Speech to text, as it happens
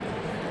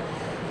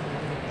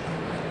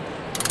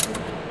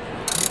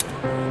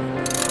A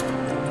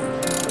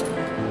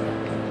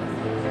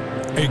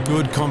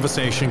good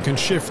conversation can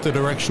shift the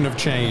direction of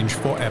change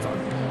forever.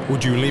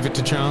 Would you leave it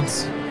to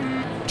chance?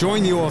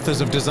 Join the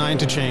authors of Design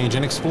to Change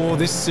and explore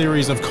this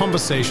series of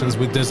conversations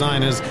with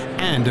designers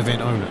and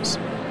event owners.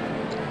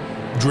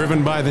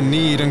 Driven by the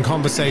need and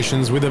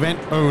conversations with event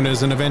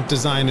owners and event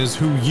designers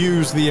who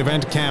use the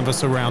event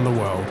canvas around the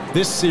world,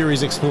 this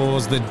series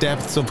explores the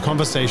depths of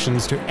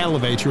conversations to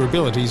elevate your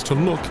abilities to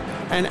look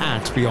and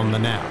act beyond the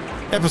now.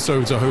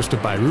 Episodes are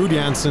hosted by Ruud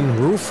Janssen,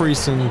 Roel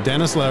Friesen,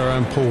 Dennis Lehrer,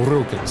 and Paul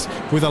Rookens,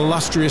 with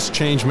illustrious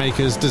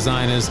changemakers,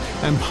 designers,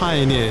 and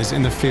pioneers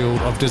in the field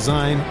of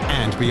design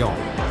and beyond.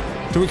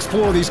 To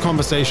explore these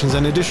conversations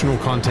and additional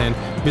content,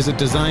 visit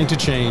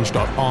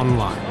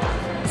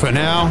designtochange.online. For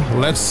now,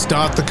 let's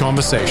start the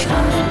conversation.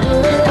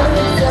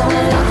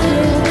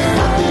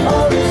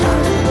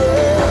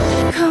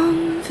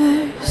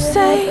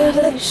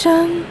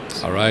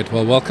 Conversations. All right,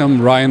 well,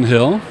 welcome Ryan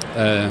Hill,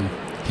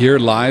 here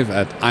live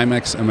at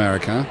IMEX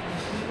America.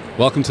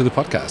 Welcome to the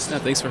podcast. Yeah,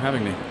 thanks for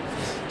having me.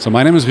 So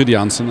my name is Ruud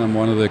Janssen. I'm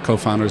one of the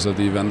co-founders of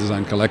the Event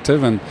Design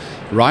Collective, and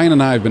Ryan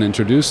and I have been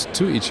introduced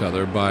to each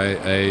other by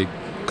a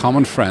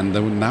common friend.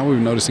 Now we're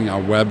noticing our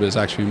web is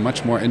actually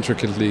much more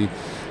intricately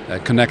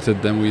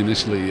connected than we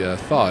initially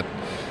thought.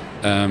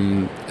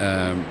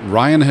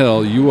 Ryan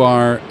Hill, you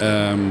are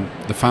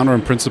the founder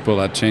and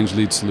principal at Change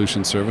Lead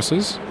Solution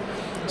Services,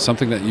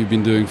 something that you've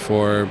been doing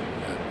for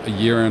a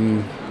year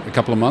and a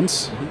couple of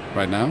months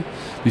right now.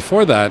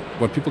 Before that,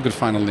 what people could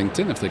find on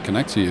LinkedIn, if they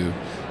connect to you,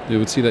 they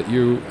would see that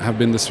you have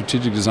been the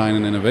strategic design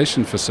and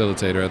innovation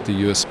facilitator at the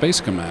US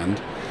Space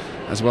Command,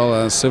 as well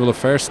as Civil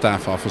Affairs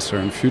Staff Officer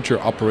and Future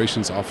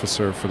Operations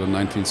Officer for the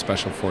 19th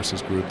Special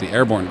Forces Group, the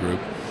Airborne Group,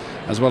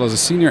 as well as a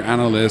Senior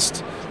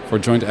Analyst for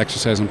Joint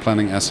Exercise and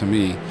Planning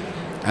SME,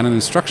 and an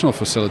Instructional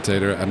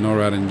Facilitator at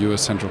NORAD and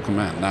US Central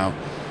Command. Now,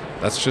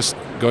 that's just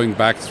going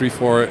back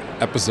 3-4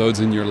 episodes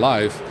in your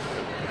life.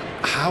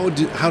 How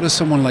does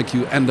someone like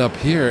you end up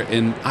here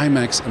in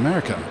IMEX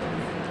America?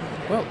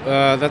 Well,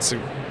 that's a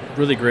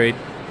really great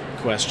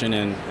question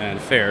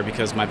and fair,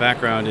 because my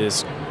background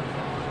is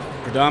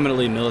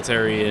predominantly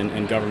military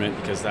and government,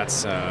 because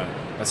that's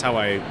how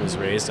I was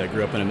raised. I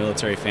grew up in a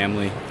military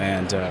family,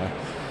 and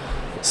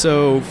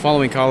so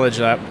following college,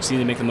 that seemed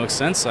to make the most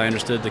sense. I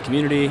understood the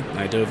community.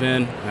 I dove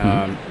in,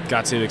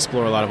 got to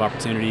explore a lot of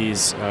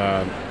opportunities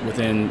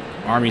within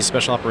Army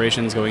Special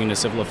Operations, going into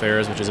civil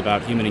affairs, which is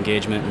about human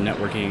engagement and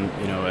networking,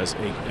 as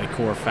a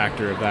core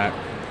factor of that.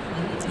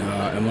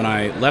 And when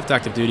I left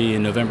active duty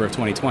in November of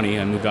 2020,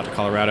 I moved out to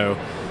Colorado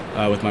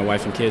with my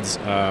wife and kids.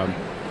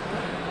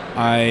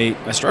 I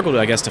struggled,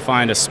 I guess, to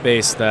find a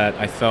space that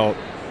I felt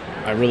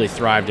I really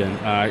thrived in.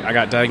 I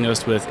got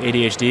diagnosed with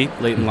ADHD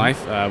late in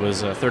life. I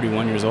was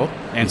 31 years old,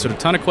 and sort of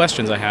a ton of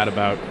questions I had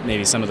about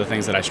maybe some of the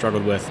things that I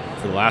struggled with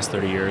for the last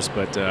 30 years.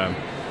 But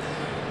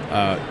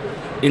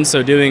in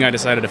so doing, I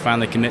decided to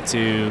finally commit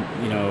to,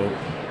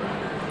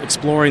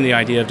 exploring the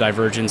idea of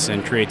divergence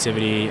and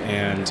creativity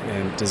and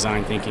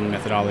design thinking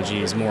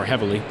methodologies more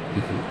heavily.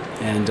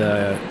 And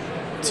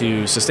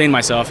to sustain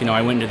myself,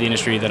 I went into the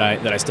industry that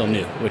I still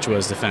knew, which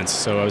was defense.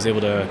 So I was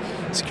able to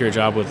secure a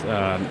job with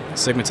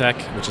Sigmatech,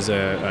 which is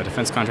a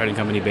defense contracting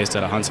company based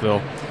out of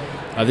Huntsville.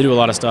 They do a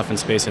lot of stuff in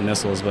space and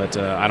missiles, but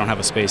I don't have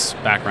a space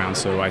background,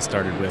 so I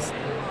started with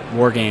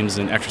war games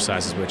and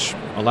exercises, which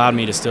allowed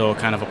me to still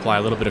kind of apply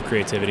a little bit of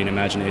creativity and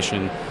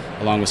imagination,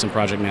 along with some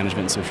project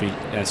management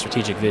and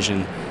strategic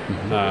vision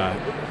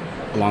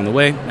along the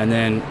way. And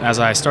then as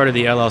I started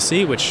the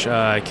LLC, which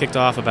I kicked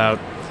off about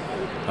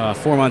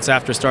 4 months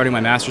after starting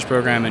my master's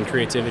program in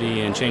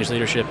creativity and change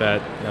leadership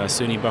at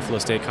SUNY Buffalo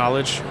State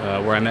College,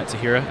 where I met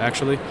Tahira,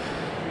 actually.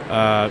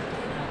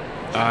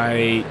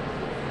 I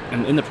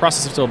am in the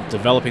process of still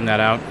developing that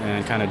out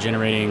and kind of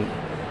generating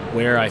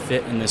where I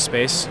fit in this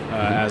space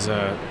as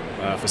a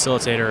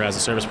facilitator, as a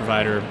service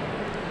provider,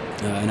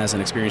 and as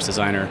an experienced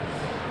designer.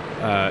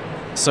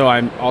 So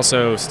I'm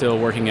also still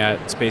working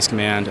at Space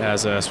Command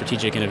as a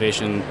strategic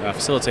innovation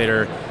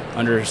facilitator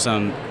under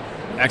some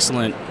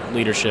excellent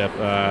leadership.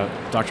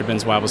 Dr. Ben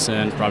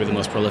Swabelson, probably the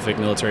most prolific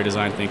military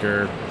design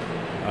thinker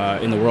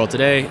in the world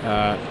today,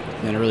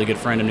 and a really good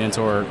friend and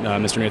mentor,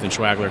 Mr. Nathan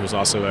Schwagler, who's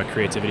also a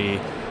creativity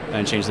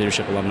and change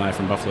leadership alumni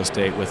from Buffalo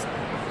State with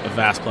a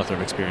vast plethora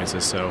of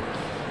experiences. So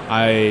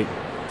I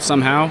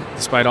somehow,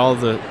 despite all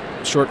of the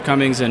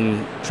shortcomings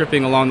and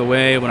tripping along the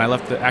way, when I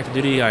left the active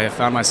duty, I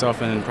found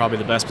myself in probably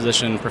the best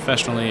position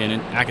professionally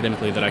and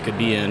academically that I could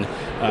be in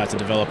to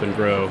develop and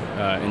grow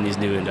in these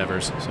new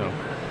endeavors. So.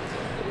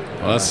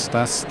 Well,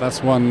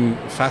 that's one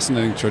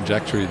fascinating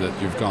trajectory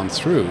that you've gone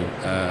through,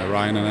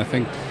 Ryan. And I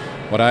think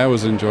what I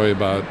always enjoy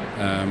about,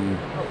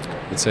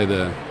 let's say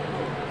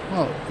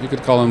you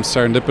could call them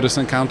serendipitous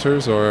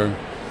encounters, or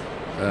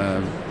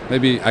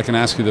maybe I can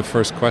ask you the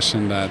first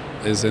question that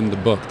is in the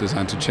book,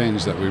 Design to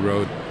Change, that we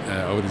wrote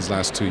over these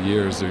last 2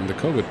 years during the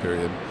COVID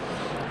period.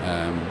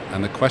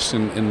 And the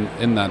question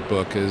in that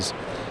book is,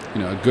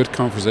 a good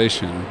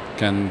conversation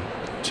can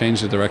change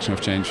the direction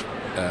of change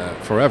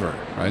forever,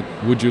 right?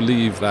 Would you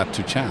leave that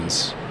to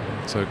chance?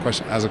 So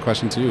a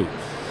question to you.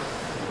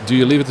 Do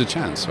you leave it to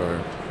chance,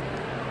 or?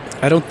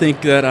 I don't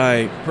think that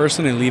I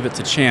personally leave it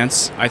to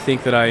chance. I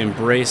think that I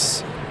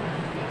embrace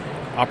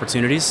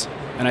opportunities,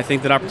 and I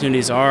think that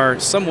opportunities are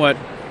somewhat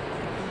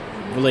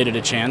related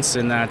to chance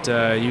in that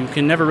you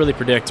can never really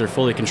predict or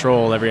fully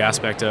control every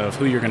aspect of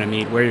who you're going to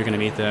meet, where you're going to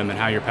meet them, and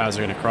how your paths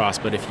are going to cross.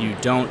 But if you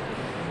don't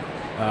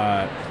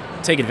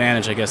take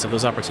advantage, I guess, of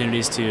those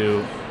opportunities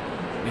to,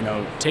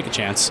 take a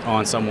chance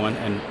on someone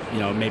and,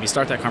 maybe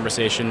start that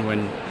conversation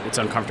when it's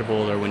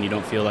uncomfortable or when you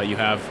don't feel that you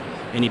have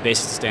any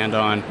basis to stand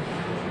on,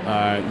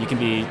 you can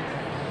be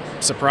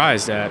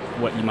surprised at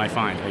what you might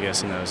find, I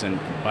guess, in those. And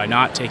by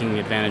not taking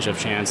advantage of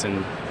chance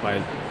and by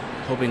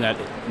hoping that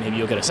maybe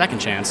you'll get a second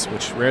chance,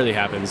 which rarely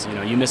happens,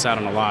 you miss out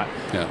on a lot.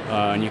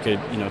 Yeah. And you could,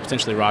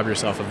 potentially rob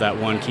yourself of that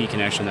one key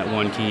connection, that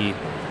one key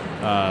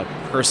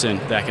person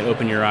that can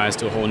open your eyes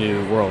to a whole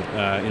new world.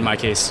 In my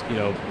case,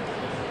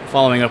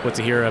 following up with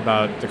Tahira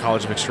about the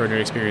College of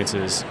Extraordinary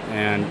Experiences,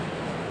 and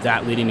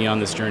that leading me on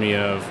this journey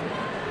of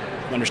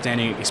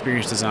understanding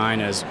experience design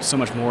as so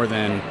much more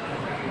than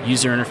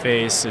user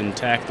interface and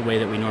tech the way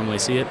that we normally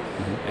see it,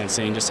 and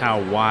seeing just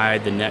how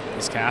wide the net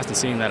is cast, and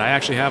seeing that I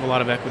actually have a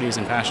lot of equities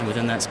and passion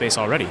within that space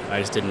already. I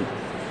just didn't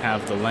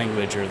have the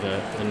language or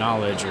the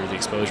knowledge or the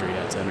exposure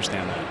yet to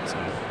understand that.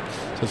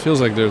 So it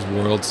feels like there's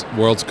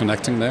worlds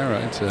connecting there,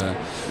 right?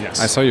 Yes.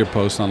 I saw your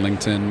post on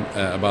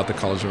LinkedIn about the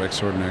College of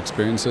Extraordinary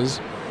Experiences,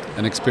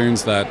 an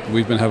experience that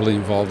we've been heavily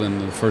involved in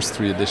the first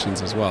 3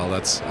 editions as well.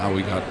 That's how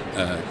we got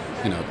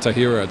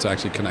Tahira to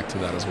actually connect to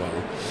that as well.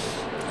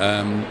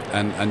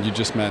 And you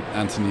just met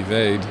Anthony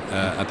Vade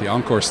at the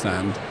Encore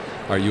stand,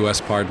 our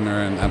US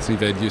partner, and Anthony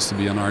Vade used to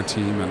be on our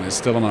team and is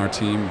still on our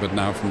team, but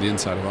now from the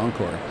inside of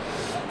Encore,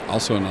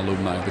 also an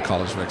alumni of the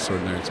College of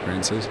Extraordinary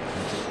Experiences.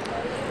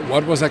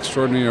 What was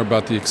extraordinary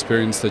about the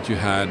experience that you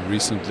had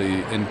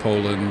recently in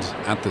Poland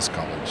at this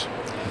college,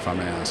 if I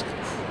may ask?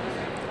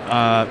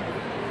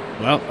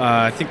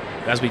 I think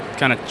as we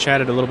kind of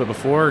chatted a little bit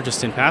before,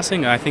 just in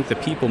passing, I think the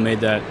people made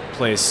that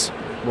place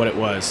what it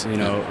was.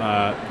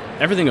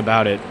 Everything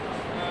about it,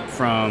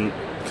 from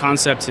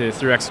concept to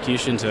through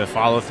execution to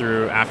follow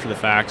through after the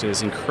fact,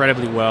 is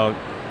incredibly well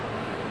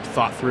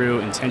thought through,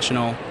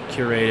 intentional,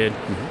 curated.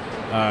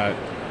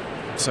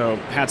 So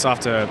hats off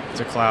to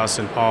Klaus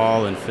and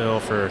Paul and Phil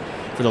for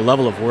the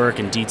level of work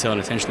and detail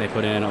and attention they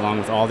put in, along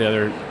with all the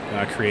other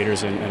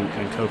creators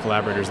and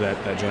co-collaborators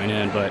that join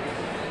in. But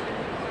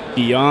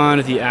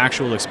beyond the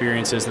actual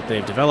experiences that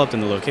they've developed in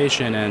the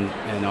location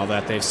and all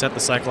that, they've set the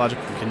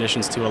psychological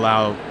conditions to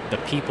allow the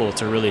people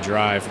to really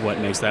drive what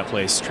makes that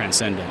place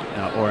transcendent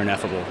or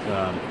ineffable,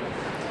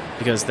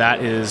 because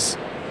that is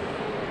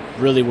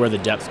really where the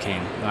depth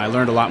came. I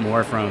learned a lot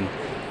more from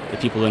the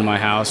people in my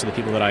house or the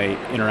people that I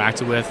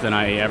interacted with than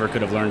I ever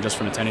could have learned just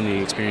from attending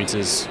the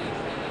experiences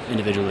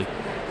individually.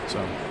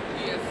 So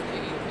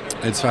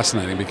it's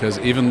fascinating because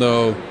even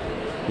though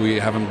we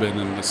haven't been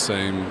in the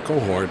same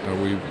cohort, or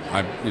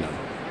I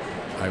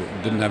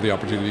didn't have the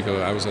opportunity to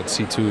go. I was at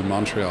C2 in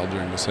Montreal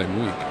during the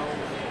same week.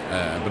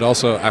 But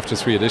also after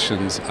 3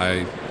 editions,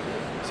 I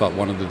thought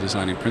one of the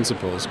designing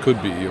principles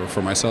could be, or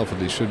for myself at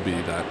least should be,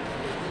 that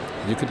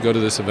you could go to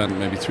this event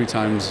maybe 3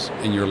 times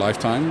in your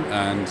lifetime,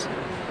 and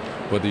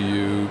whether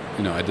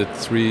I did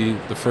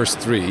the first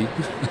 3,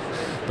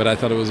 but I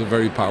thought it was a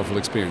very powerful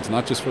experience,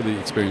 not just for the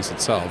experience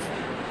itself,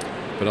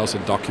 but also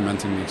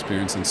documenting the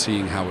experience and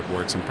seeing how it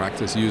works in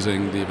practice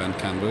using the event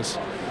canvas.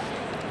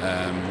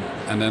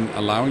 And then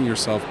allowing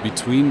yourself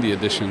between the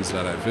editions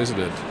that I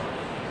visited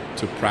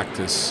to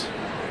practice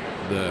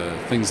the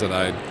things that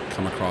I'd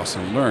come across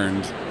and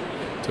learned,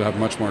 to have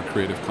much more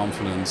creative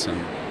confidence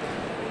and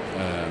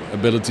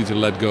ability to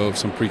let go of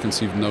some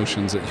preconceived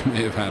notions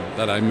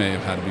that I may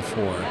have had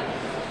before.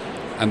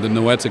 And the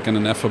noetic and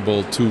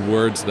ineffable, 2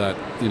 words that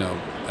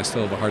I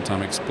still have a hard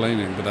time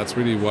explaining, but that's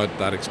really what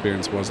that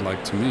experience was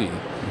like to me.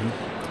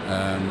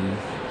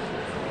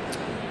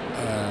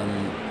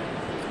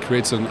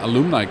 Creates an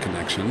alumni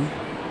connection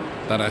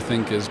that I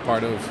think is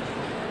part of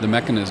the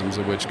mechanisms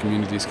of which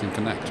communities can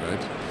connect,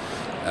 right?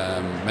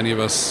 Many of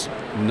us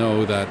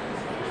know that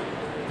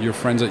your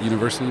friends at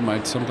university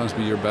might sometimes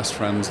be your best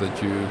friends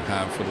that you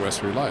have for the rest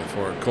of your life,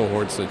 or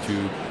cohorts that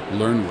you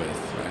learn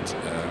with, right?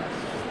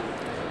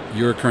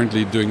 You're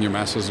currently doing your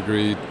master's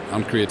degree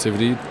on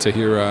creativity.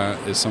 Tahira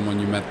is someone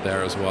you met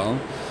there as well.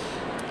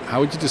 How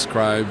would you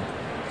describe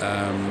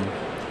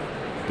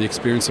the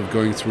experience of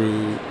going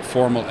through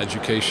formal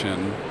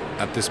education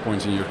at this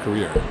point in your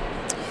career?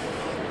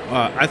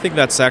 I think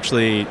that's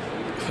actually,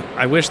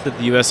 I wish that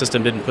the U.S.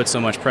 system didn't put so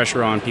much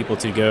pressure on people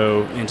to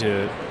go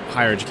into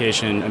higher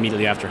education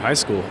immediately after high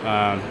school.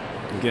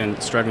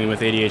 Again, struggling with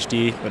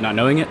ADHD, but not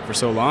knowing it for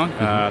so long.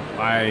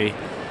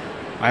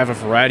 I have a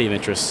variety of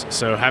interests,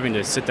 so having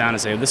to sit down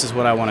and say, this is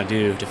what I want to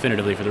do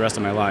definitively for the rest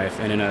of my life,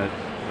 and in a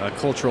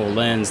cultural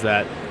lens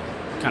that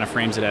kind of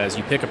frames it as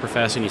you pick a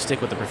profession, you stick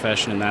with the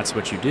profession, and that's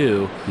what you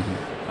do,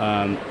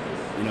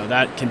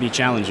 that can be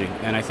challenging.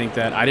 And I think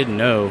that I didn't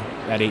know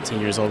at 18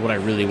 years old what I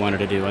really wanted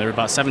to do. There were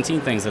about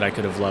 17 things that I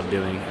could have loved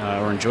doing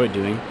or enjoyed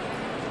doing.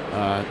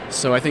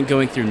 So I think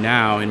going through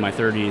now in my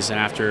 30s and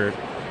after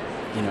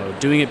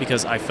doing it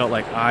because I felt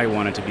like I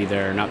wanted to be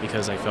there, not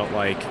because I felt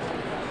like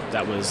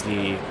that was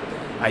the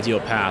ideal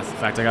path. In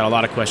fact, I got a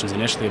lot of questions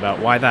initially about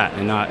why that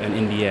and not an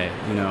MBA.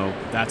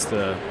 That's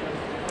the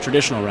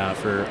traditional route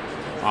for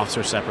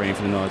officers separating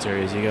from the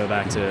military, is you go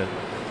back to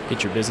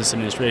get your business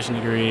administration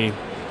degree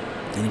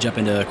and you jump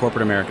into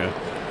corporate America.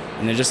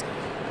 And it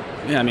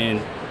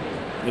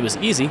was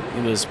easy,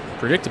 it was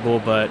predictable,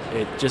 but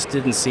it just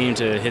didn't seem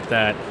to hit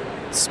that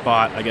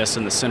spot, I guess,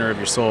 in the center of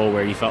your soul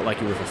where you felt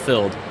like you were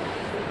fulfilled.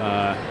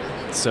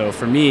 So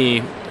for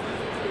me,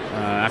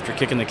 after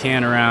kicking the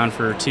can around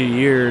for 2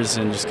 years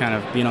and just kind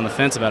of being on the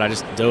fence about it, I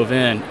just dove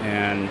in,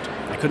 and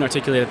I couldn't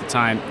articulate at the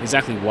time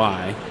exactly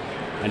why.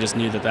 I just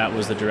knew that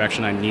was the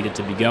direction I needed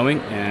to be going,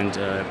 and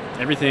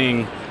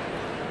everything,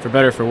 for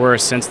better or for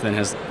worse, since then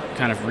has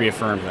kind of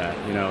reaffirmed that.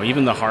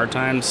 Even the hard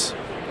times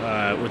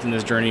within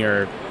this journey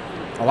are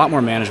a lot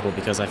more manageable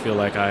because I feel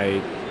like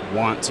I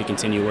want to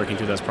continue working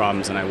through those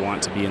problems, and I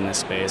want to be in this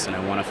space, and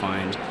I want to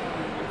find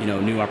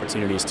new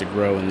opportunities to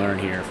grow and learn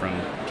here from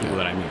people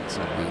that I meet.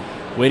 So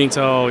waiting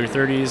till your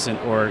 30s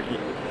or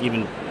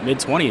even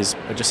mid-20s,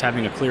 but just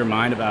having a clear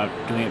mind about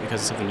doing it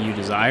because it's something you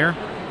desire,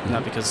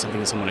 not because it's something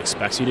that someone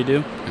expects you to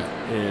do,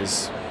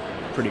 is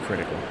pretty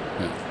critical.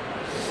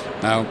 Yeah.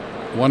 Now,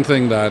 one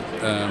thing that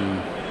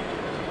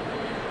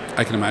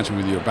I can imagine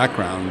with your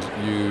background,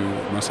 you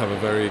must have a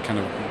very kind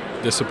of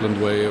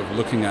disciplined way of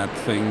looking at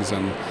things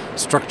and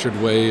structured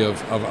way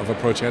of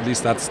approaching. At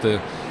least that's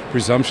the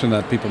presumption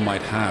that people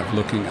might have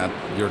looking at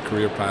your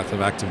career path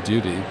of active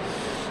duty.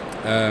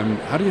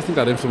 How do you think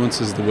that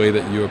influences the way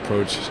that you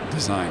approach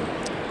design?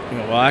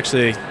 Well,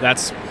 actually,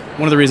 that's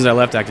one of the reasons I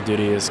left active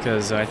duty, is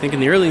because I think in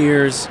the early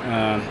years,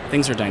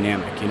 things are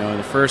dynamic. In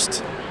the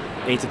first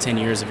 8 to 10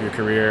 years of your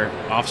career,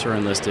 officer or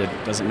enlisted,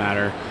 doesn't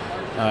matter.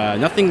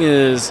 Nothing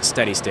is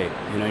steady state.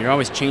 You're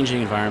always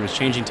changing environments,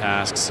 changing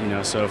tasks.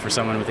 So for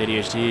someone with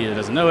ADHD that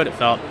doesn't know it, it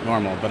felt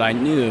normal. But I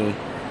knew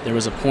there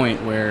was a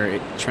point where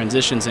it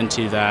transitions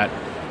into that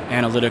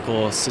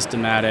analytical,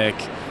 systematic,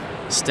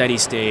 steady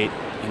state,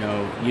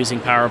 using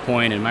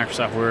PowerPoint and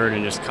Microsoft Word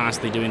and just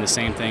constantly doing the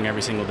same thing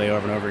every single day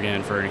over and over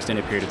again for an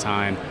extended period of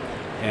time.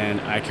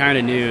 And I kind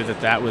of knew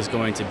that was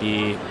going to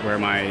be where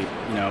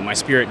my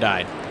spirit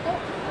died,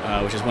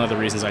 which is one of the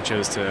reasons I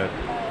chose to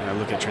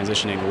look at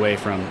transitioning away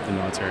from the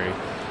military.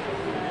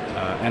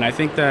 And I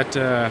think that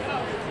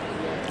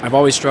I've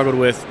always struggled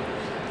with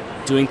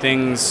doing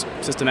things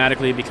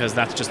systematically because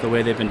that's just the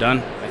way they've been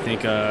done. I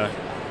think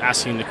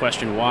asking the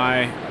question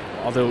why,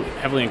 although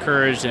heavily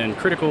encouraged and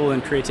critical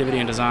in creativity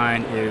and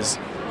design, is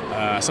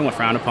somewhat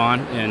frowned upon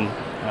in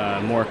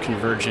more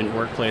convergent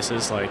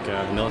workplaces like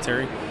the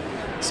military.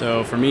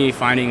 So for me,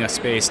 finding a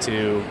space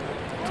to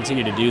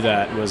continue to do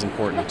that was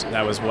important.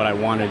 That was what I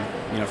wanted,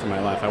 for my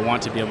life. I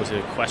want to be able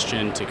to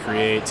question, to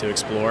create, to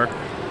explore.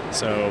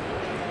 So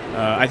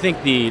I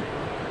think the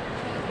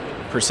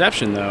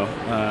perception, though,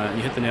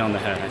 you hit the nail on the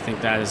head. I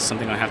think that is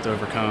something I have to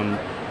overcome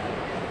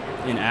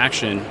in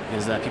action,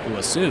 is that people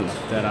assume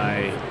that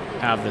I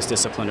have this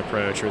disciplined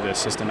approach or this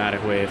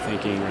systematic way of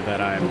thinking, or that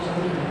I'm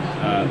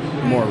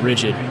more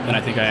rigid than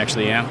I think I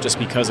actually am, just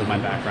because of my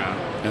background.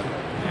 Yeah.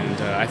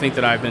 And I think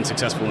that I've been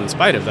successful in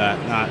spite of that,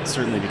 not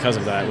certainly because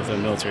of that, with a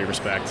military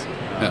respect.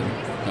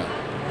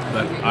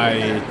 But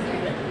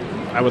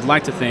I would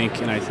like to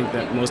think, and I think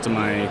that most of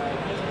my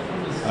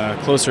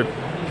closer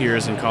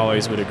peers and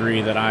colleagues would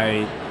agree, that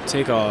I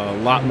take a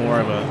lot more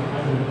of a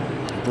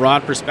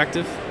broad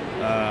perspective.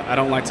 I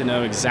don't like to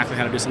know exactly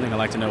how to do something. I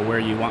like to know where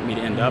you want me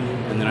to end up,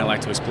 and then I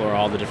like to explore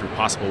all the different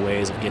possible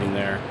ways of getting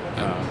there.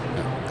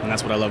 And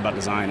that's what I love about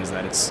design, is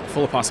that it's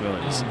full of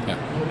possibilities. Yeah.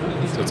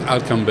 So it's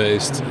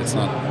outcome-based. It's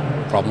not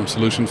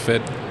problem-solution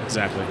fit.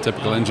 Exactly.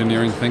 Typical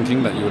engineering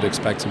thinking that you would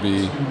expect to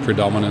be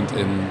predominant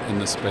in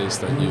the space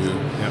that you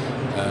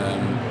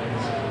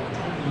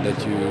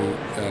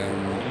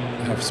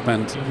have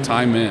spent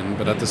time in.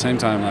 But at the same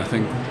time, I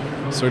think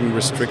certain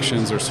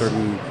restrictions or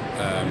certain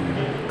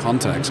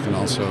context can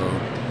also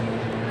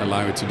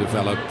allow you to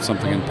develop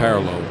something in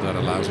parallel that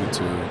allows you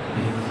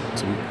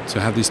to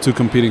have these two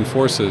competing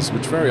forces,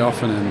 which very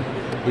often,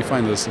 we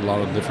find this in a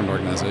lot of different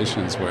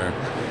organizations, where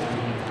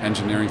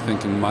engineering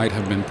thinking might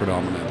have been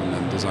predominant and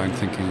then design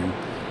thinking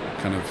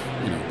kind of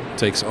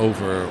takes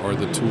over, or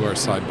the two are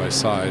side by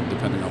side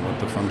depending on what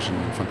the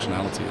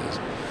functionality is.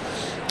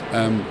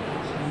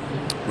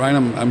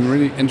 Ryan, I'm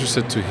really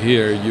interested to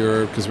hear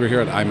because we're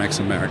here at IMEX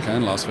America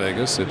in Las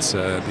Vegas. It's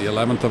the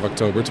 11th of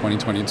October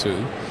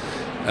 2022.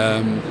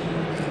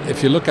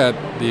 If you look at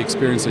the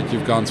experience that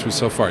you've gone through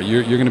so far,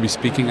 you're going to be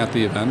speaking at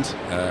the event.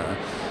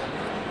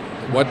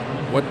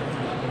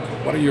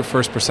 What are your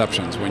first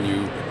perceptions when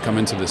you come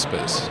into this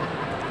space?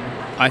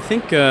 I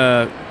think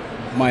it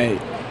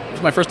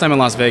was my first time in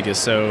Las Vegas,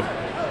 so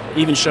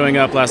even showing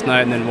up last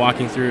night and then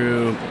walking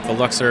through the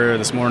Luxor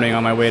this morning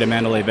on my way to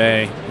Mandalay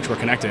Bay, which were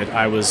connected,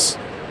 I was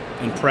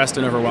impressed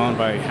and overwhelmed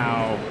by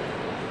how,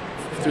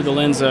 through the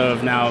lens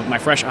of now my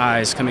fresh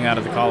eyes coming out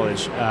of the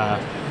college,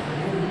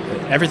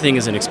 everything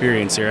is an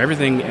experience here.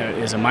 Everything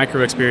is a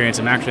micro experience,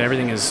 a macro.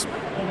 Everything is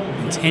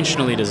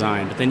intentionally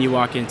designed. But then you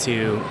walk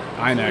into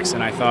IMEX,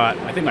 and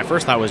I think my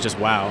first thought was just,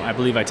 wow. I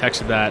believe I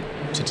texted that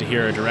to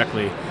Tahira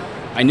directly.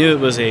 I knew it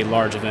was a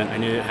large event. I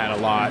knew it had a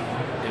lot.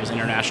 It was an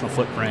international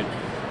footprint.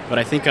 But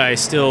I think I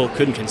still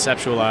couldn't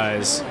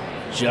conceptualize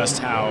just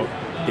how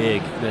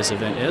big this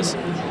event is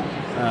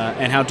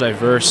and how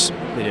diverse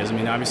it is. I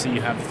mean, obviously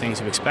you have the things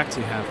you expect.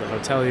 You have the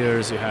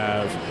hoteliers, you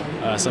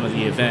have some of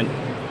the event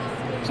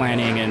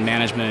planning and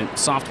management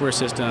software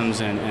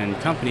systems and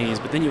companies,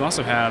 but then you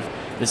also have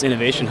this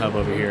innovation hub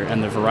over here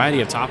and the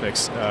variety of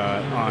topics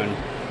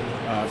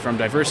from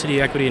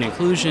diversity, equity, and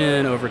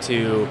inclusion over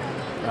to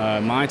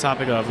my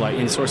topic of like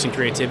insourcing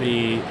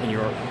creativity in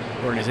your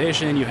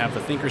organization. You have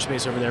the thinker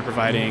space over there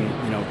providing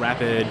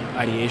rapid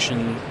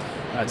ideation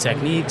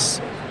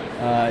techniques.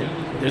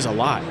 There's a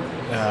lot.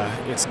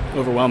 It's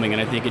overwhelming,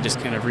 and I think it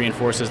just kind of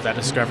reinforces that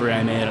discovery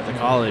I made at the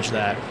college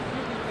that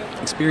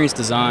experience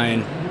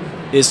design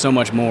is so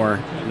much more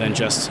than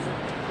just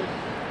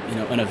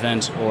an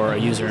event or a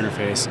user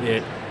interface.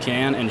 It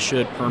can and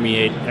should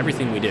permeate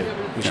everything we do.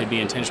 We should be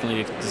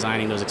intentionally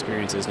designing those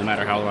experiences, no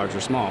matter how large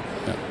or small.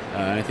 Yeah.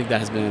 And I think that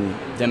has been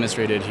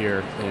demonstrated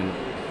here in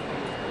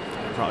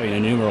probably an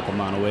innumerable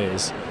amount of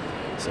ways.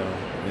 So,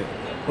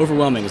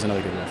 overwhelming is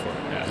another good word for it.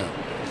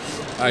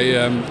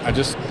 Yeah. I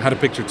just had a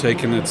picture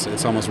taken.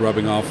 It's almost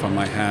rubbing off on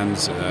my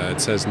hands. It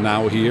says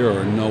 "now here"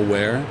 or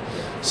 "nowhere,"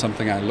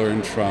 something I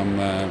learned from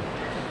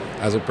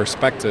as a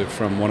perspective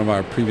from one of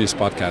our previous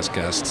podcast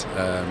guests,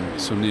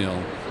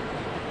 Sunil.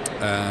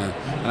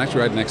 And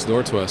actually, right next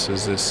door to us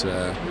is this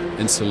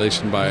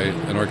installation by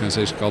an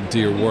organization called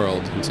Dear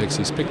World, who takes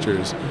these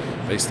pictures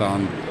based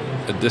on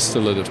a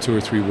distillate of 2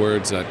 or 3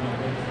 words that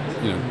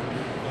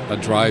that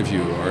drive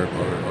you or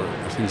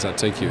things that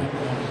take you.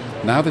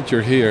 Now that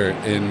you're here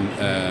in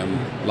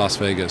Las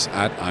Vegas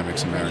at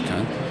IMEX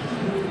America,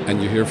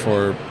 and you're here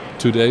for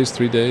 2 days,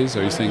 3 days,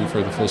 are you staying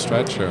for the full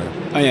stretch? Or?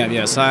 I am,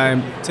 yes.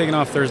 I'm taking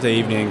off Thursday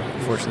evening,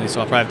 unfortunately,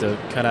 so I'll probably have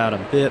to cut out a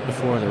bit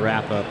before the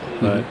wrap-up,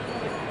 but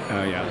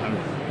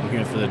I'm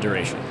here for the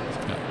duration.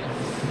 Yeah.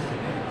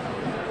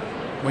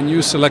 When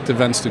you select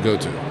events to go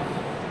to,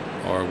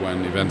 or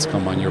when events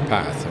come on your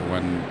path, or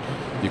when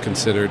you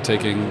consider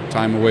taking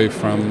time away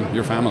from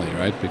your family,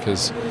 right?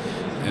 Because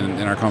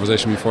in our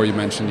conversation before, you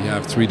mentioned you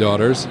have 3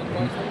 daughters.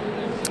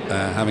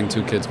 Having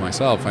 2 kids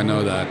myself, I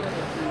know that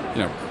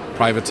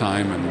private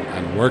time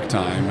and work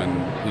time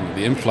and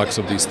the influx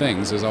of these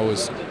things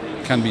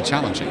can be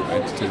challenging,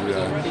 right?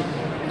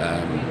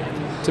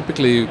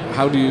 Typically,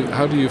 how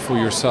do you for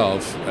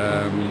yourself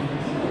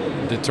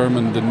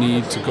determine the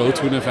need to go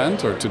to an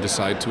event or to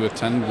decide to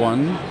attend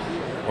one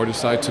or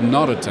decide to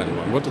not attend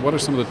one? What are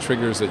some of the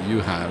triggers that you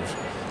have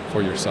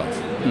for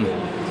yourself?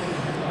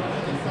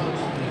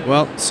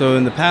 Well, so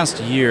in the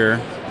past year,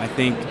 I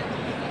think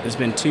there's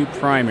been 2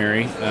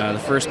 primary. The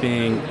first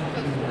being,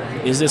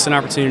 is this an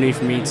opportunity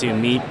for me to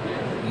meet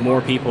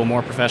more people,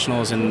 more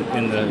professionals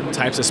in the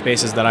types of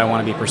spaces that I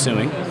want to be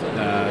pursuing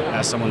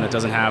as someone that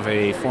doesn't have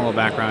a formal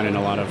background in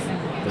a lot of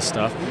this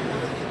stuff?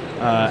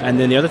 And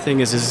then the other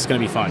thing is this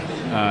going to be fun?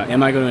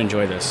 Am I going to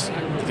enjoy this?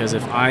 Because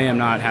if I am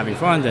not having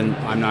fun, then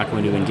I'm not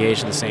going to engage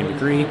to the same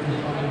degree.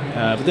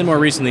 But then more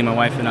recently, my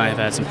wife and I have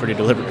had some pretty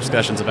deliberate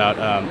discussions about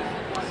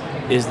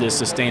is this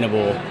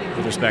sustainable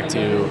with respect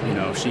to,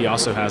 she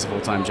also has a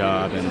full-time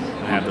job and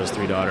I have those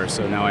 3 daughters.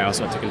 So now I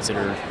also have to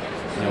consider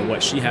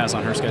what she has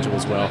on her schedule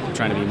as well. I'm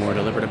trying to be more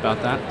deliberate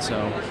about that.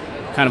 So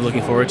kind of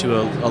looking forward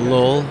to a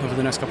lull over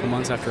the next couple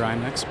months after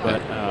IMEX.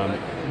 But I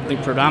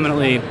think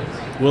predominantly,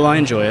 will I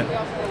enjoy it?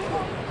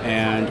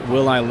 And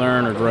will I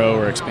learn or grow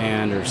or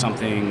expand or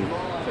something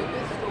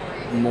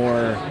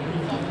more,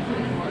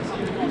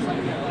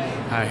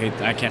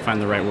 I can't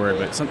find the right word,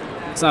 but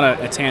it's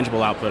not a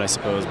tangible output, I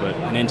suppose, but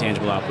an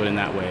intangible output in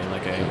that way,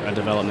 like a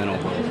developmental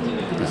goal.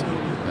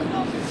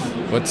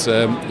 What's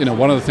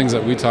one of the things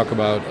that we talk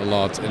about a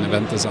lot in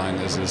event design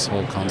is this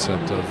whole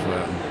concept of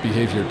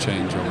behavior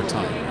change over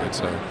time, right?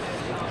 So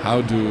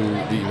how do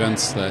the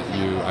events that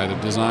you either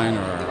design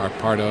or are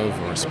part of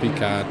or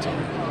speak at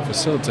or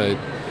facilitate,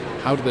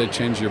 how do they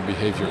change your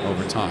behavior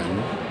over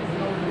time?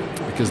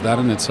 Because that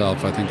in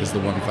itself, I think, is the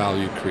one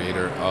value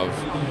creator of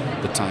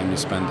the time you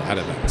spend at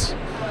events.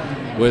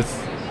 With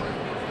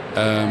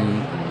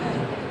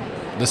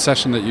the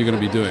session that you're going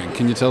to be doing,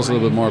 can you tell us a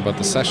little bit more about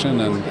the session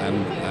and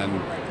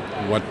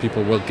what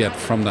people will get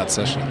from that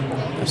session?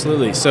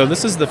 Absolutely. So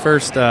this is the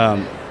first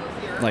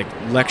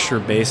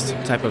lecture-based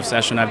type of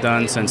session I've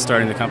done since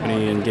starting the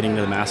company and getting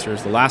to the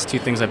masters. The last 2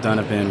 things I've done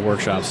have been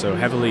workshops, so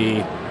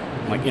heavily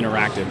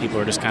interactive. People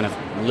are just kind of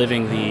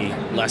living the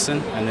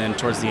lesson, and then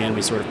towards the end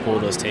we sort of pull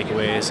those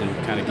takeaways and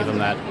kind of give them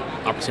that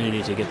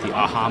opportunity to get the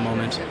aha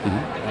moment.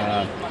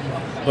 Mm-hmm.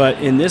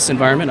 But in this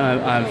environment,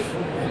 I've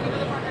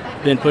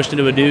been pushed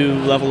into a new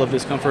level of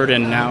discomfort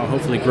and now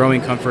hopefully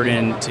growing comfort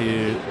in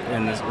the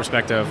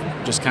respect of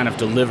just kind of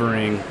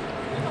delivering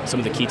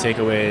some of the key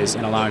takeaways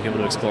and allowing people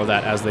to explore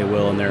that as they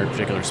will in their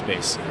particular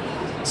space.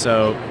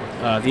 So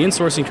the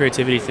insourcing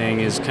creativity thing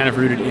is kind of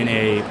rooted in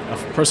a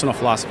personal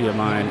philosophy of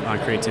mine on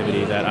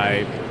creativity that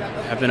I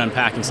have been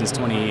unpacking since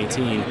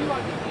 2018.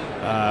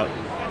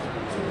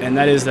 and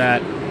that is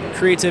that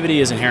creativity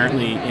is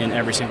inherently in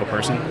every single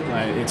person.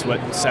 It's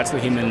what sets the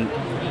human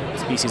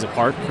species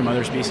apart from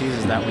other species,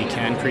 is that we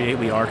can create,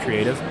 we are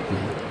creative.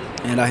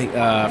 And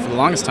I, for the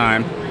longest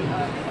time,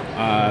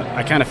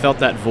 I kind of felt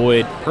that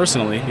void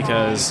personally,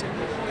 because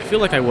I feel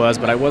like I was,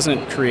 but I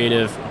wasn't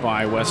creative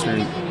by Western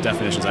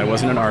definitions. I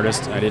wasn't an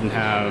artist. I didn't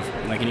have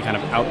like any kind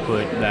of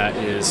output that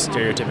is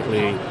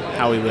stereotypically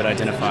how we would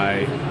identify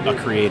a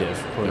creative,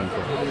 quote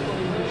unquote.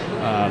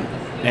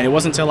 And it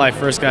wasn't until I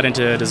first got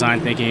into design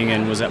thinking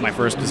and was at my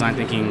first design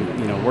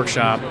thinking,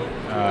 workshop,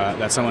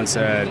 that someone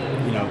said,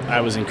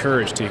 I was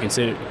encouraged to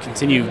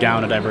continue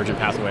down a divergent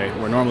pathway,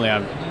 where normally I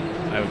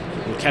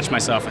would catch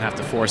myself and have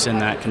to force in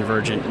that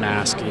convergent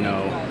mask,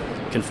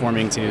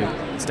 conforming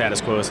to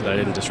status quo so that I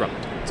didn't disrupt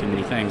too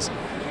many things.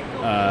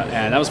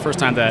 And that was the first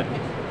time that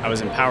I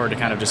was empowered to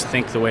kind of just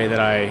think the way that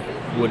I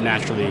would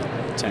naturally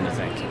tend to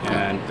think,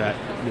 and that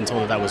been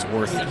told that was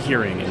worth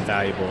hearing and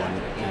valuable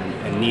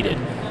and needed.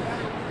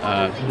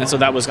 And so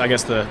that was, I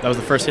guess, that was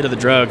the first hit of the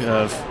drug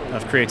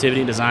of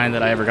creativity and design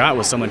that I ever got,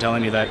 was someone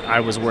telling me that I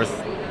was worth,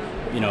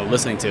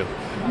 listening to.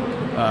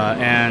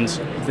 And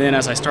then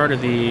as I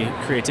started the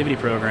creativity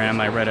program,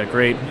 I read a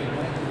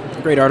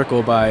great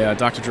article by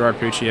Dr. Gerard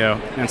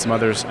Puccio, and some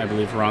others, I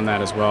believe, were on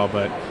that as well.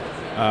 But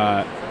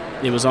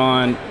it was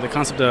on the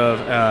concept of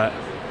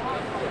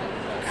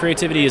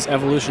creativity is,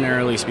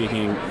 evolutionarily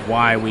speaking,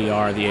 why we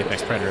are the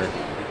apex predator.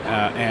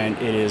 And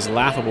it is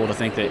laughable to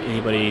think that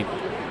anybody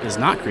is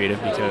not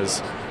creative,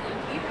 because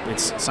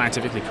it's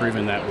scientifically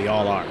proven that we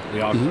all are.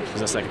 We all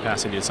possess that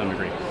capacity to some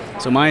degree.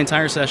 So my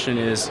entire session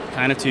is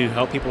kind of to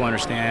help people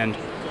understand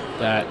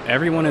that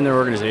everyone in their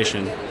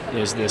organization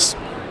is this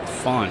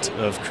font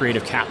of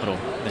creative capital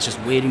that's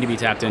just waiting to be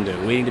tapped into,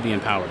 waiting to be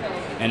empowered.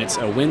 And it's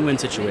a win-win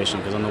situation,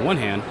 because on the one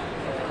hand,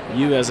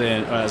 you as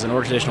an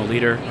organizational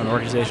leader, an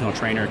organizational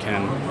trainer,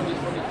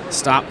 can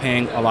stop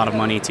paying a lot of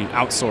money to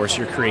outsource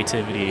your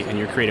creativity and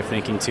your creative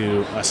thinking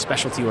to a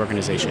specialty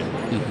organization.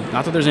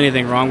 Not that there's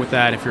anything wrong with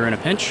that if you're in a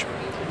pinch,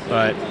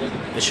 but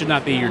it should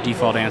not be your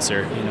default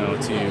answer,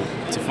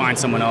 to find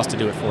someone else to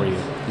do it for you.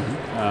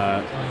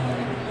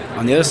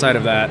 On the other side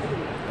of that,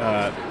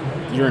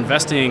 you're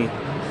investing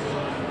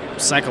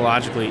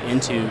psychologically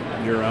into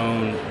your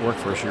own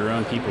workforce, your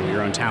own people,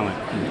 your own talent.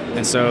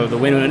 And so the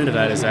win-win of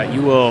that is that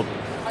you will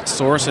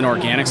source an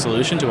organic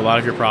solution to a lot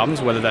of your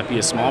problems, whether that be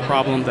a small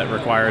problem that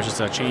requires just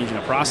a change in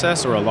a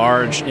process, or a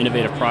large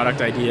innovative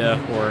product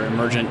idea or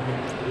emergent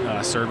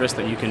service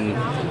that you can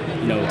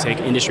take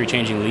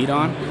industry-changing lead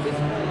on.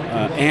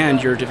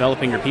 And you're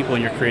developing your people,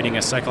 and you're creating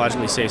a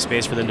psychologically safe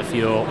space for them to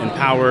feel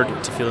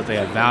empowered, to feel that they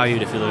have value,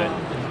 to feel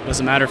that it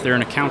doesn't matter if they're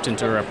an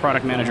accountant or a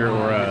product manager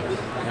or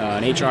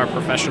an HR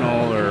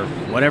professional or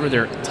whatever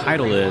their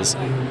title is.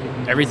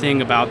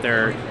 Everything about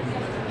their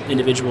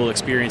individual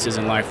experiences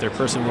in life, their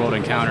personal world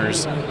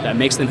encounters, that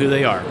makes them who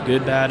they are,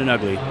 good, bad, and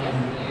ugly.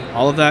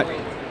 All of that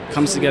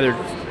comes together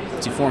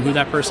to form who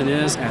that person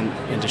is,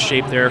 and to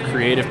shape their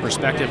creative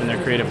perspective and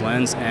their creative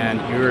lens, and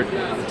you're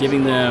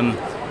giving them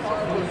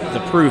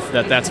the proof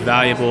that that's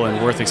valuable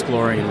and worth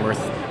exploring and worth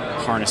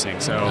harnessing.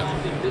 So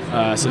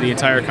the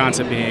entire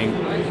concept being,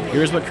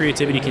 here's what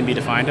creativity can be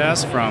defined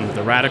as, from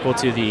the radical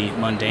to the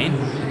mundane.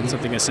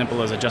 Something as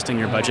simple as adjusting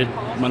your budget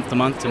month to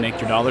month to make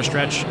your dollar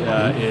stretch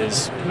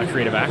is a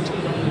creative act.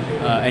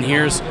 And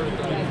here's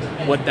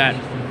what that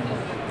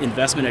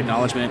investment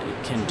acknowledgement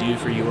can do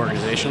for you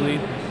organizationally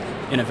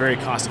in a very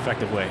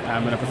cost-effective way.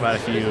 I'm going to provide a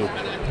few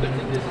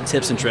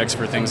tips and tricks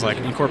for things like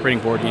incorporating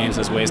board games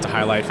as ways to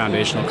highlight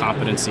foundational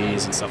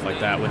competencies and stuff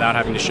like that, without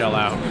having to shell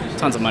out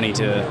tons of money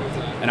to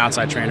an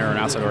outside trainer or an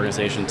outside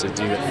organization to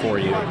do it for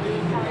you.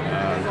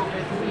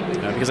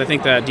 Because I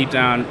think that deep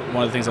down,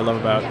 one of the things I love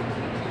about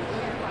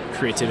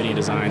creativity and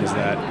design is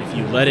that if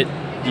you let it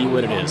be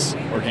what it is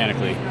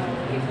organically,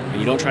 and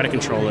you don't try to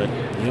control it,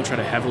 and you don't try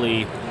to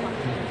heavily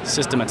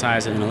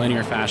systematize it in a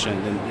linear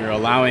fashion, then you're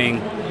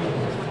allowing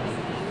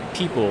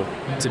people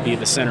to be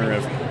the center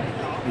of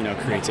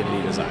creativity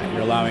and design.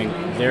 You're allowing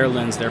their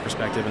lens, their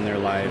perspective, and their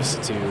lives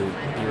to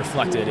be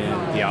reflected in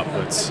the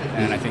outputs.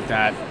 And I think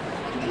that,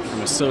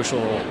 from a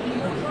social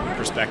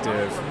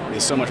perspective,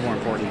 is so much more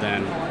important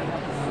than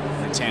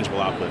the tangible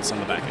outputs on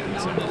the back end.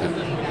 So.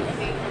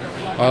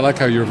 Well, I like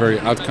how you're very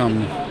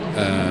outcome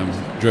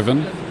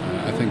driven.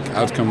 I think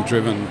outcome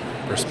driven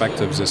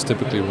perspectives is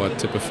typically what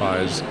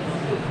typifies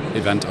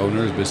event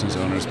owners, business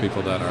owners,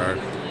 people that are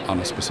on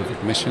a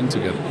specific mission to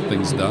get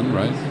things done,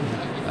 right?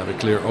 Have a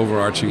clear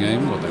overarching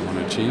aim, what they want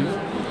to achieve.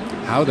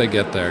 How they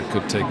get there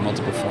could take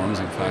multiple forms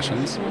and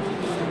fashions.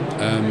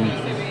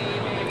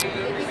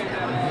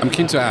 I'm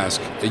keen to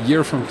ask, a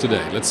year from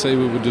today, let's say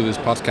we would do this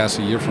podcast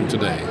a year from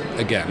today,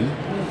 again,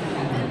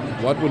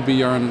 what would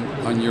be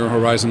on your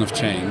horizon of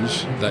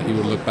change that you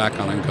would look back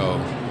on and go,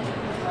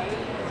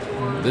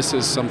 this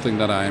is something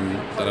that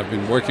I've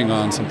been working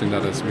on, something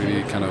that is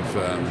really kind of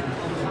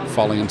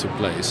falling into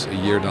place a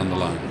year down the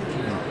line?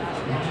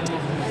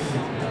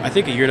 I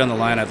think a year down the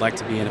line, I'd like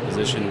to be in a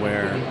position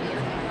where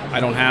I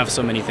don't have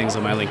so many things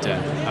on my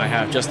LinkedIn. I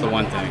have just the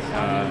one thing.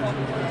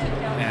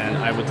 And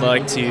I would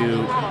like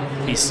to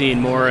be seen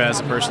more as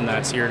a person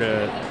that's here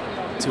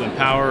to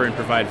empower and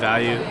provide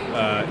value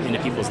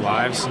into people's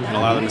lives and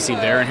allow them to see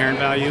their inherent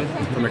value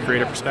from a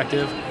creative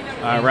perspective,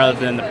 rather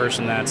than the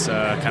person that's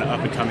kind of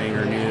up and coming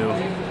or new.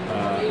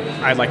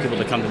 I'd like people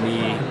to come to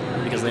me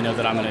because they know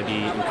that I'm going to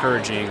be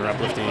encouraging or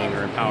uplifting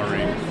or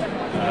empowering.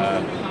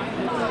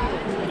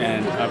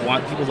 And I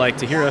want people like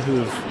Tahira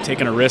who've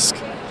taken a risk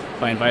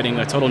by inviting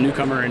a total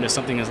newcomer into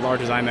something as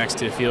large as IMEX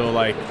to feel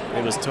like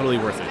it was totally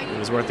worth it. It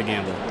was worth the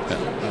gamble.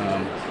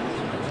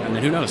 And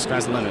then who knows,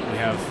 sky's the limit. We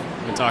have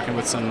been talking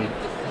with some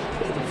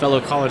fellow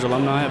college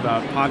alumni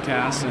about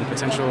podcasts and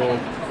potential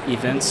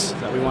events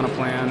that we want to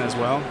plan as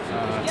well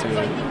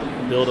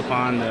to build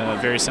upon the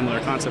very similar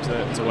concepts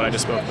to what I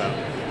just spoke about.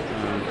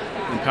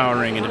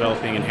 Empowering and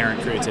developing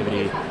inherent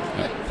creativity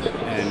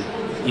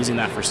and using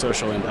that for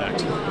social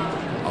impact.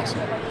 Awesome.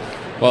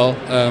 Well,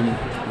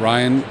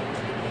 Ryan,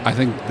 I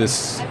think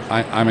this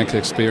IMEX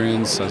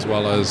experience, as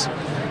well as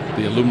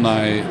the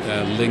alumni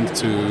link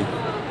to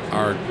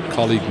our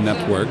colleague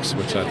networks,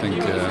 which I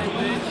think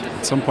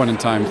at some point in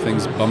time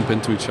things bump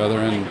into each other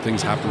and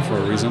things happen for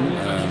a reason.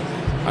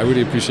 I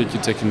really appreciate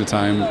you taking the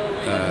time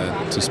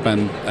to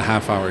spend a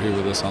half hour here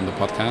with us on the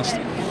podcast,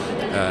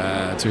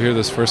 to hear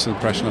this first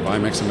impression of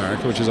IMEX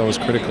America, which is always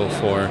critical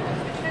for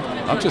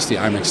not just the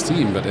IMEX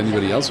team, but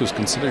anybody else who's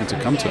considering to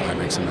come to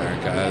IMEX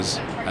America as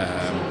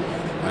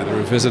either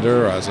a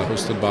visitor or as a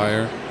hosted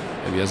buyer,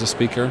 maybe as a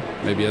speaker,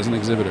 maybe as an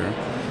exhibitor.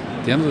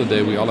 At the end of the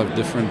day, we all have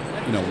different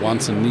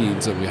wants and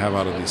needs that we have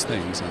out of these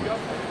things. And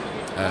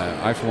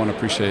I, for one,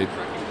 appreciate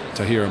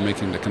Tahira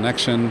making the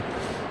connection,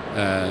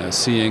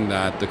 seeing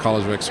that the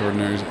College of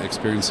Extraordinary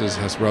Experiences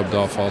has rubbed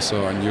off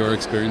also on your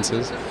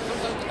experiences.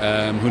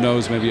 Who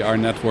knows, maybe our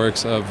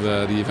networks of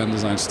the Event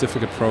Design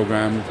Certificate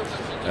Program,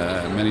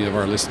 many of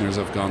our listeners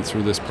have gone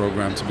through this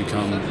program to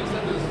become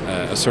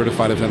a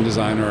certified event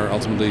designer.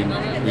 Ultimately,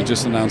 we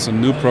just announced a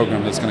new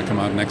program that's going to come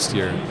out next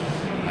year,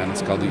 and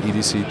it's called the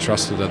EDC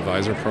Trusted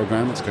Advisor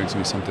Program. It's going to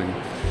be something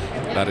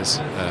that is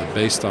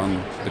based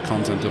on the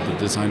content of the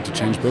Design to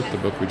Change book, the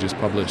book we just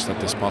published that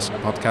this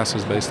podcast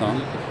is based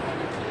on.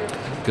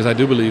 Because I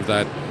do believe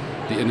that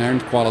the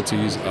inherent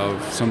qualities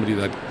of somebody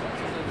that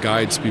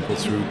guides people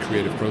through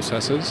creative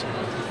processes,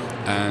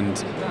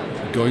 and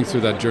going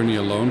through that journey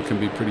alone can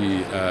be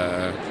pretty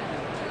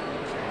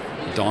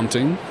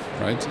daunting,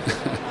 right?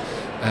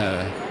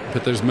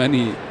 But there's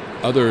many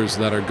others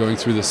that are going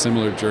through the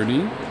similar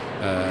journey,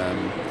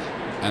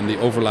 and the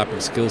overlapping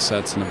skill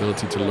sets and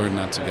ability to learn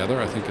that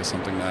together, I think, is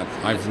something that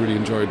I've really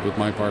enjoyed with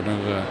my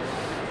partner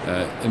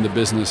in the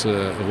business,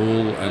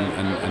 Ruud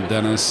and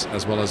Dennis,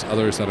 as well as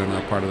others that are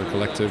now part of the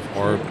collective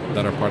or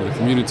that are part of the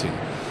community.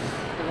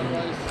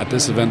 At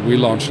this event, we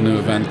launched a new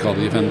event called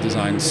the Event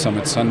Design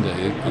Summit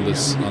Sunday on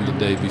the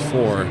day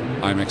before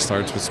IMEX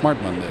starts with Smart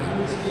Monday.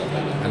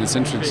 And it's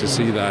interesting to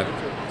see that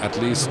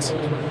at least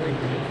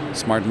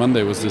Smart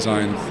Monday was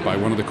designed by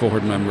one of the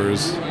cohort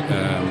members,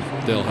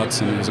 Dale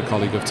Hudson, who's a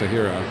colleague of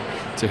Tahira.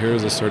 Tahira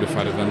is a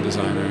certified event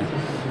designer.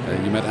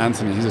 You met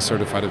Anthony, he's a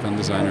certified event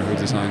designer who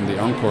designed the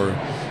Encore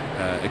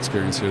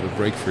experience here, the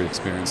Break-Free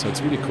experience. So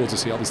it's really cool to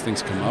see all these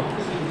things come up,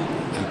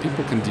 and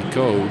people can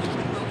decode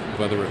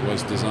whether it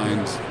was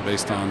designed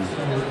based on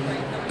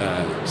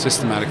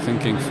systematic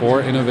thinking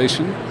for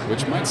innovation,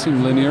 which might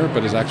seem linear,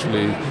 but is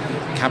actually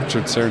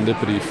captured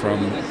serendipity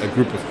from a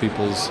group of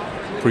people's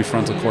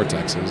prefrontal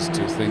cortexes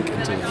to think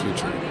into the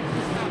future.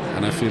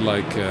 And I feel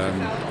like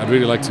I'd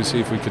really like to see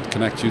if we could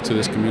connect you to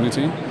this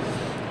community.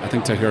 I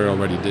think Tahira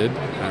already did,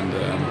 and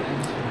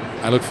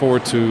I look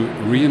forward to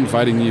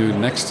re-inviting you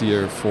next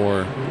year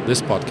for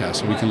this podcast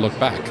so we can look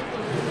back.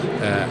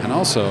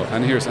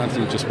 And here's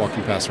Anthony just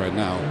walking past right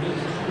now.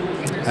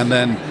 And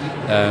then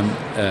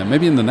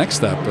maybe in the next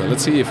step,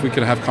 let's see if we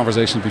could have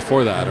conversations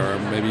before that, or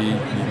maybe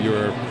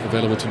you're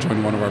available to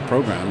join one of our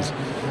programs.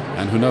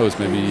 And who knows,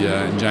 maybe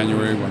in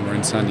January when we're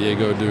in San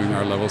Diego doing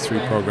our Level 3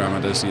 program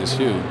at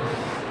SDSU,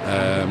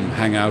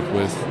 hang out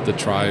with the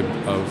tribe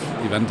of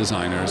event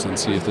designers and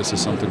see if this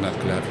is something that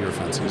could have your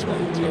fancy as well.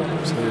 So.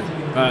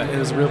 Absolutely. It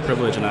was a real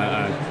privilege, and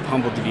I'm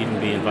humbled to even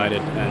be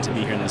invited and to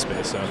be here in this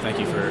space. So thank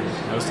you for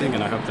hosting,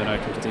 and I hope that I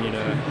can continue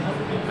to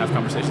have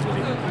conversations with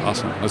you.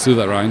 Awesome. Let's do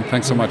that, Ryan.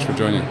 Thanks so much for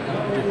joining.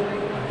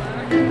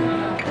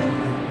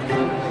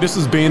 This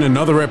has been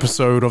another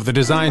episode of the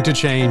Design to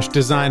Change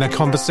Designer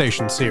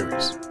Conversation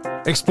series.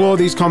 Explore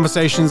these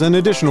conversations and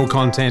additional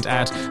content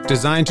at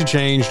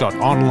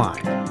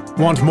designtochange.online.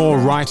 Want more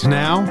right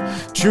now?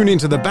 Tune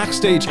into the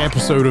backstage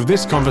episode of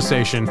this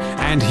conversation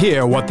and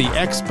hear what the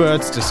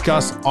experts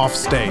discuss off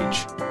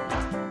stage.